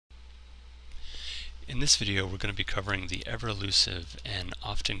In this video we're going to be covering the ever-elusive and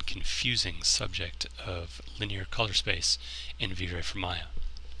often confusing subject of linear color space in Vray for Maya.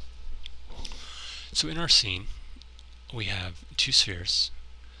 So in our scene we have two spheres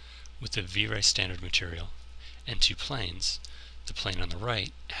with the Vray standard material and two planes, the plane on the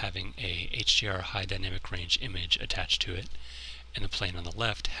right having a HDR high dynamic range image attached to it, and the plane on the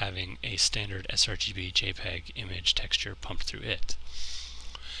left having a standard sRGB JPEG image texture pumped through it.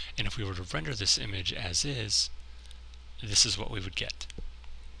 And if we were to render this image as is, this is what we would get.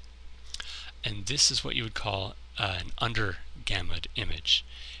 And this is what you would call an under-gammaed image.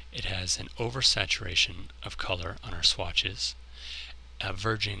 It has an oversaturation of color on our swatches,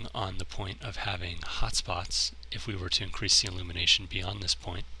 verging on the point of having hotspots if we were to increase the illumination beyond this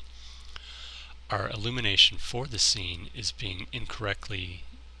point. Our illumination for the scene is being incorrectly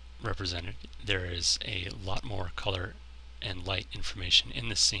represented. There is a lot more color and light information in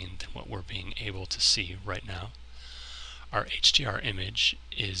the scene than what we're being able to see right now. Our HDR image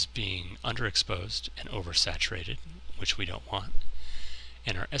is being underexposed and oversaturated, which we don't want,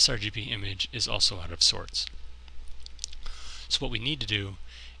 and our sRGB image is also out of sorts. So what we need to do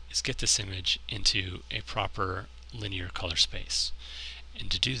is get this image into a proper linear color space. And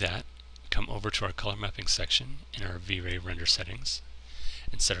to do that, come over to our color mapping section in our Vray render settings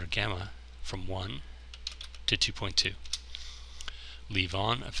and set our gamma from 1 to 2.2. Leave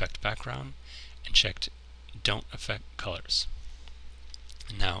on affect background and check don't affect colors.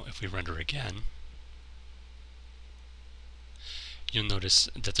 And now if we render again, you'll notice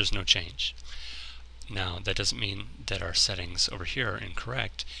that there's no change. Now that doesn't mean that our settings over here are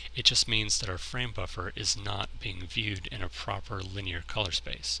incorrect, it just means that our frame buffer is not being viewed in a proper linear color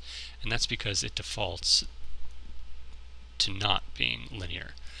space, and that's because it defaults to not being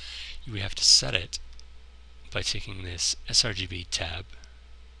linear. We have to set it by taking this sRGB tab,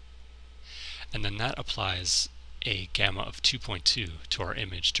 and then that applies a gamma of 2.2 to our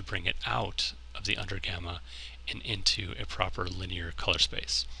image to bring it out of the under gamma and into a proper linear color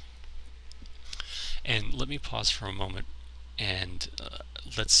space. And let me pause for a moment and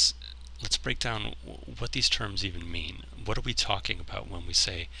let's break down what these terms even mean. What are we talking about when we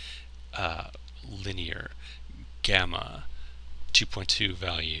say linear, gamma, 2.2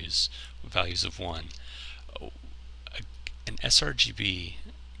 values of 1? An sRGB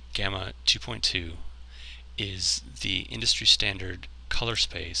gamma 2.2 is the industry standard color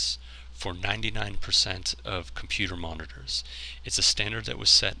space for 99% of computer monitors. It's a standard that was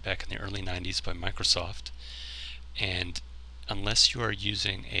set back in the early 90s by Microsoft, and unless you are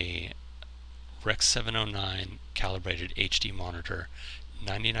using a Rec 709 calibrated HD monitor,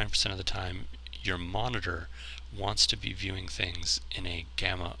 99% of the time your monitor wants to be viewing things in a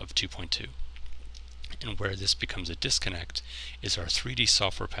gamma of 2.2. And where this becomes a disconnect is our 3D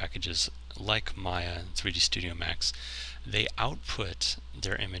software packages like Maya and 3D Studio Max. They output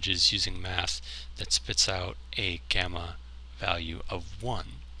their images using math that spits out a gamma value of 1.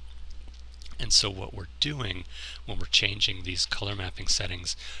 And so what we're doing when we're changing these color mapping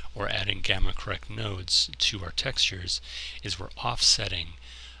settings or adding gamma correct nodes to our textures is we're offsetting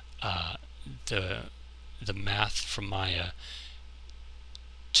the math from Maya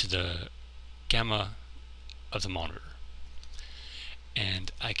to the gamma of the monitor.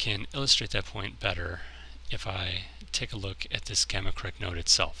 And I can illustrate that point better if I take a look at this gamma correct node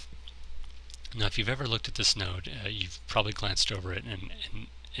itself. Now if you've ever looked at this node, you've probably glanced over it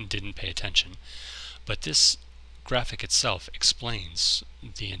and didn't pay attention. But this graphic itself explains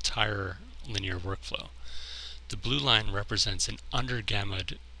the entire linear workflow. The blue line represents an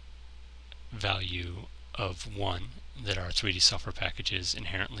under-gammaed value of 1 that our 3D software packages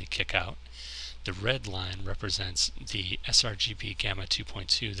inherently kick out. The red line represents the sRGB gamma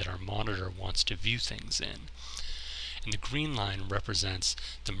 2.2 that our monitor wants to view things in. And the green line represents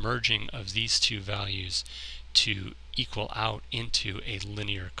the merging of these two values to equal out into a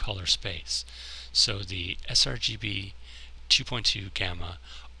linear color space. So the sRGB 2.2 gamma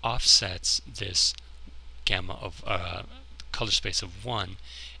offsets this gamma of color space of 1,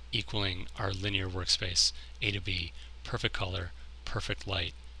 equaling our linear workspace A to B, perfect color, perfect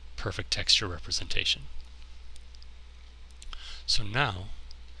light, perfect texture representation. So now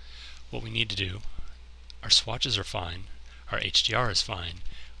what we need to do, our swatches are fine, our HDR is fine,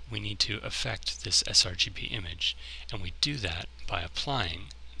 we need to affect this sRGB image, and we do that by applying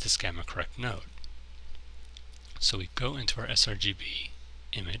this gamma correct node. So we go into our sRGB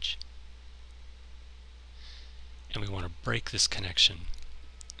image and we want to break this connection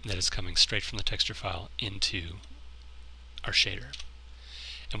that is coming straight from the texture file into our shader.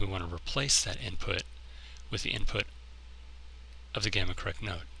 And we want to replace that input with the input of the gamma correct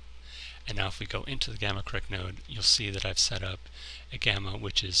node. And now if we go into the gamma correct node, you'll see that I've set up a gamma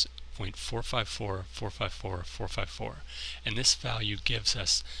which is 0.454, 454, 454. And this value gives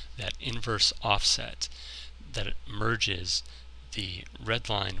us that inverse offset that it merges the red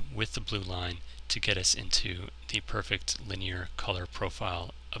line with the blue line to get us into the perfect linear color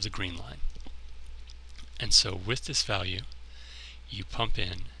profile of the green line. And so with this value, you pump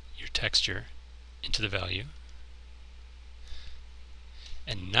in your texture into the value.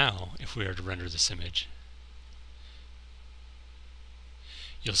 And now, if we are to render this image,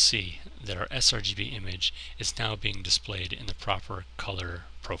 you'll see that our sRGB image is now being displayed in the proper color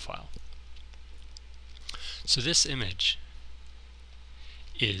profile. So this image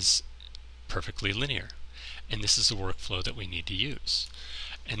is perfectly linear, and this is the workflow that we need to use.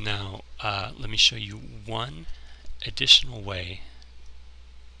 And now let me show you one additional way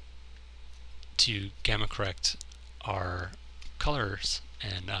to gamma correct our colors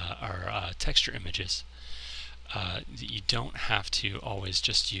and our texture images. You don't have to always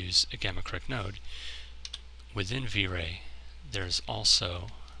just use a gamma correct node. Within Vray, there's also,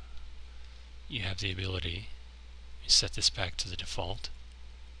 you have the ability, you set this back to the default,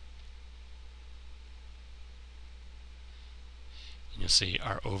 and you'll see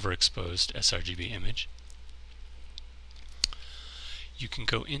our overexposed sRGB image. You can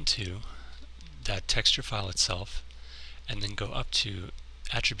go into that texture file itself and then go up to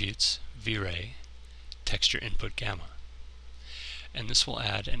Attributes, Vray, Texture Input Gamma. And this will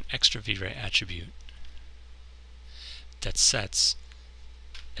add an extra Vray attribute that sets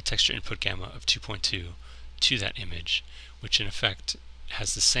a texture input gamma of 2.2 to that image, which in effect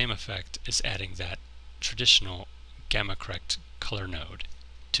has the same effect as adding that traditional gamma correct color node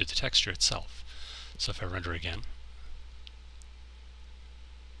to the texture itself. So if I render again,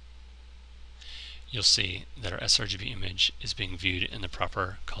 you'll see that our sRGB image is being viewed in the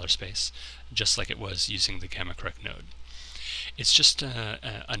proper color space, just like it was using the gamma correct node. It's just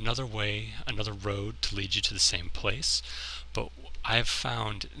another way, another road to lead you to the same place, but I've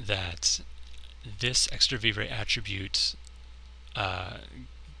found that this extra Vray attribute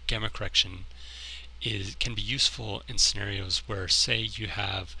gamma correction can be useful in scenarios where, say, you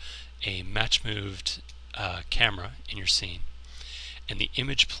have a match moved camera in your scene, and the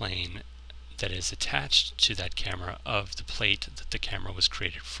image plane that is attached to that camera of the plate that the camera was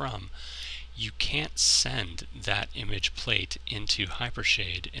created from, you can't send that image plate into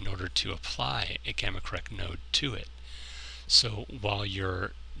Hypershade in order to apply a gamma correct node to it. So while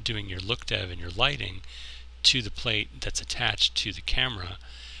you're doing your look dev and your lighting to the plate that's attached to the camera,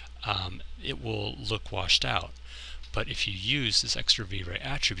 it will look washed out. But if you use this extra Vray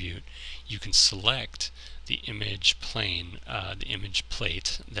attribute, you can select the image plane, the image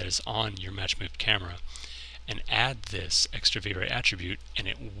plate that is on your match moved camera, and add this extra Vray attribute, and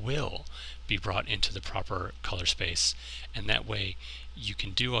it will be brought into the proper color space. And that way you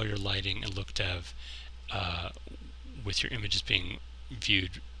can do all your lighting and look dev with your images being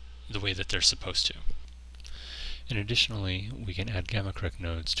viewed the way that they're supposed to. And additionally, we can add gamma correct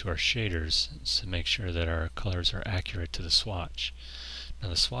nodes to our shaders to make sure that our colors are accurate to the swatch. Now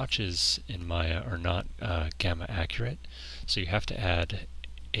the swatches in Maya are not gamma accurate, so you have to add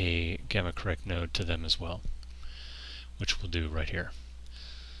a gamma correct node to them as well, which we'll do right here.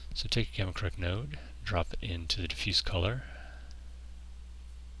 So take a gamma correct node, drop it into the diffuse color,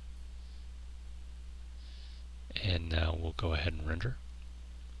 and now we'll go ahead and render.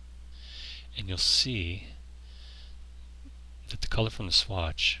 And you'll see that the color from the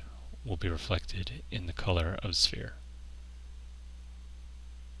swatch will be reflected in the color of the sphere.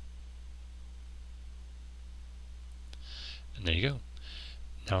 And there you go.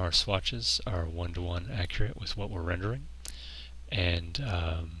 Now our swatches are one-to-one accurate with what we're rendering, and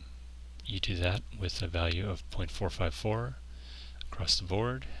you do that with a value of 0.454 across the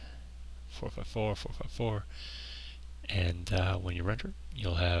board, 454, 454, and when you render,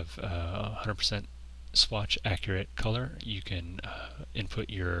 you'll have 100% swatch accurate color. You can input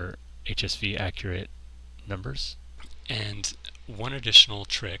your HSV accurate numbers. And one additional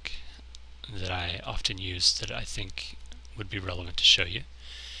trick that I often use that I think would be relevant to show you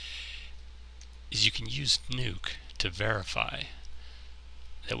is you can use Nuke to verify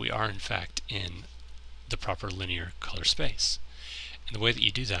that we are in fact in the proper linear color space. And the way that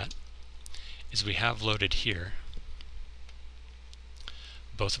you do that is we have loaded here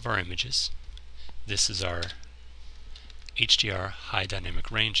both of our images. This is our HDR high dynamic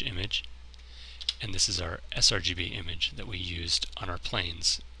range image, and this is our sRGB image that we used on our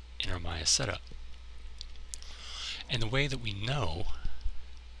planes in our Maya setup. And the way that we know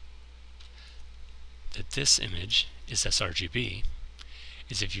that this image is sRGB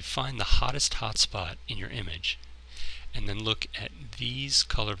is if you find the hottest hotspot in your image and then look at these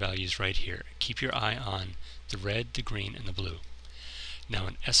color values right here. Keep your eye on the red, the green, and the blue. Now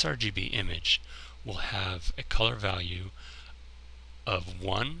an sRGB image will have a color value of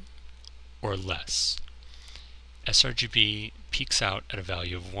 1 or less. sRGB peaks out at a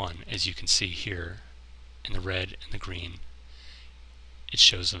value of 1, as you can see here in the red and the green. It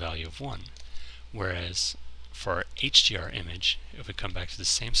shows a value of 1. Whereas for our HDR image, if we come back to the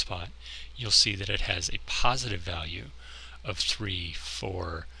same spot, you'll see that it has a positive value of 3,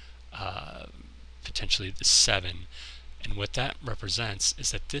 4, potentially the 7. And what that represents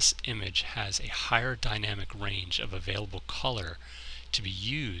is that this image has a higher dynamic range of available color to be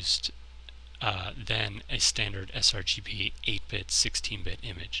used than a standard sRGB 8-bit, 16-bit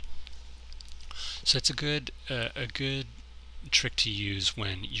image. So it's a good trick to use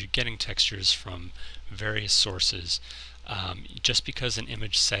when you're getting textures from various sources. Just because an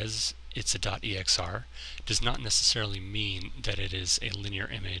image says it's a .exr does not necessarily mean that it is a linear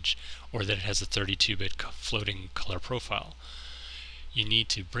image or that it has a 32-bit floating color profile. You need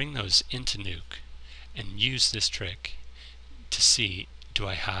to bring those into Nuke and use this trick to see, do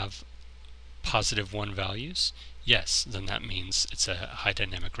I have positive 1 values? Yes, then that means it's a high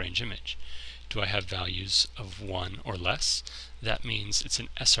dynamic range image. Do I have values of 1 or less? That means it's an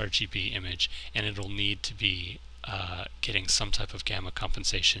sRGB image and it'll need to be getting some type of gamma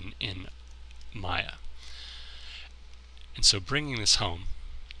compensation in Maya. And so bringing this home,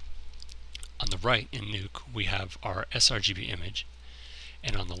 on the right in Nuke we have our sRGB image,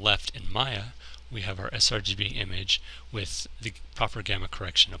 and on the left in Maya we have our sRGB image with the proper gamma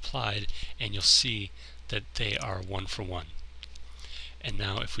correction applied, and you'll see that they are 1 for 1. And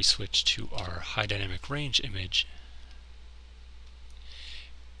now if we switch to our high dynamic range image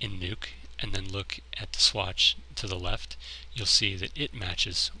in Nuke and then look at the swatch to the left, you'll see that it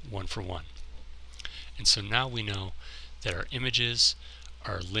matches 1 for 1. And so now we know that our images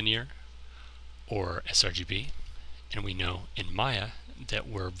are linear or sRGB, and we know in Maya that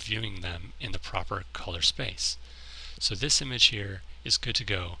we're viewing them in the proper color space. So this image here is good to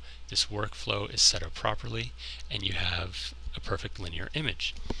go. This workflow is set up properly and you have a perfect linear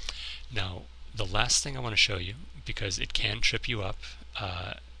image. Now the last thing I want to show you, because it can trip you up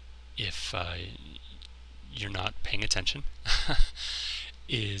if you're not paying attention,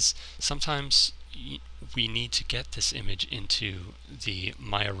 is sometimes we need to get this image into the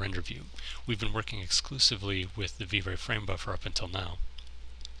Maya render view. We've been working exclusively with the Vray frame buffer up until now.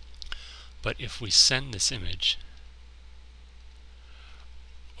 But if we send this image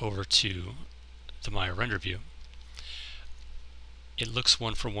over to the Maya render view, it looks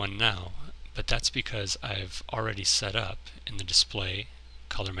 1 for 1 now, but that's because I've already set up in the display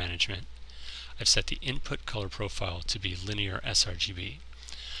color management, I've set the input color profile to be linear sRGB.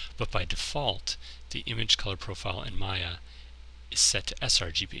 But by default, the image color profile in Maya is set to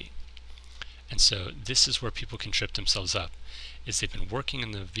sRGB. And so this is where people can trip themselves up, is they've been working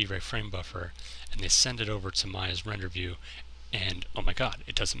in the Vray frame buffer and they send it over to Maya's render view and, oh my god,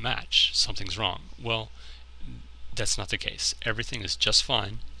 it doesn't match, something's wrong. Well, that's not the case. Everything is just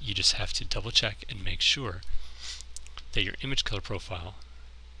fine. You just have to double check and make sure that your image color profile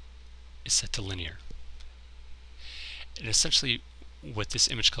is set to linear. And essentially what this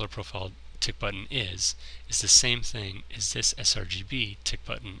image color profile tick button is the same thing as this sRGB tick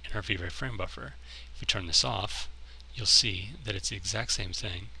button in our Vray frame buffer. If we turn this off, you'll see that it's the exact same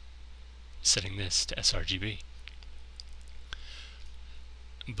thing, setting this to sRGB.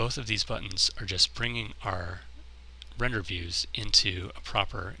 Both of these buttons are just bringing our render views into a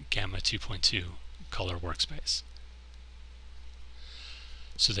proper Gamma 2.2 color workspace.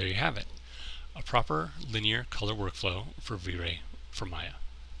 So there you have it, a proper linear color workflow for Vray for Maya.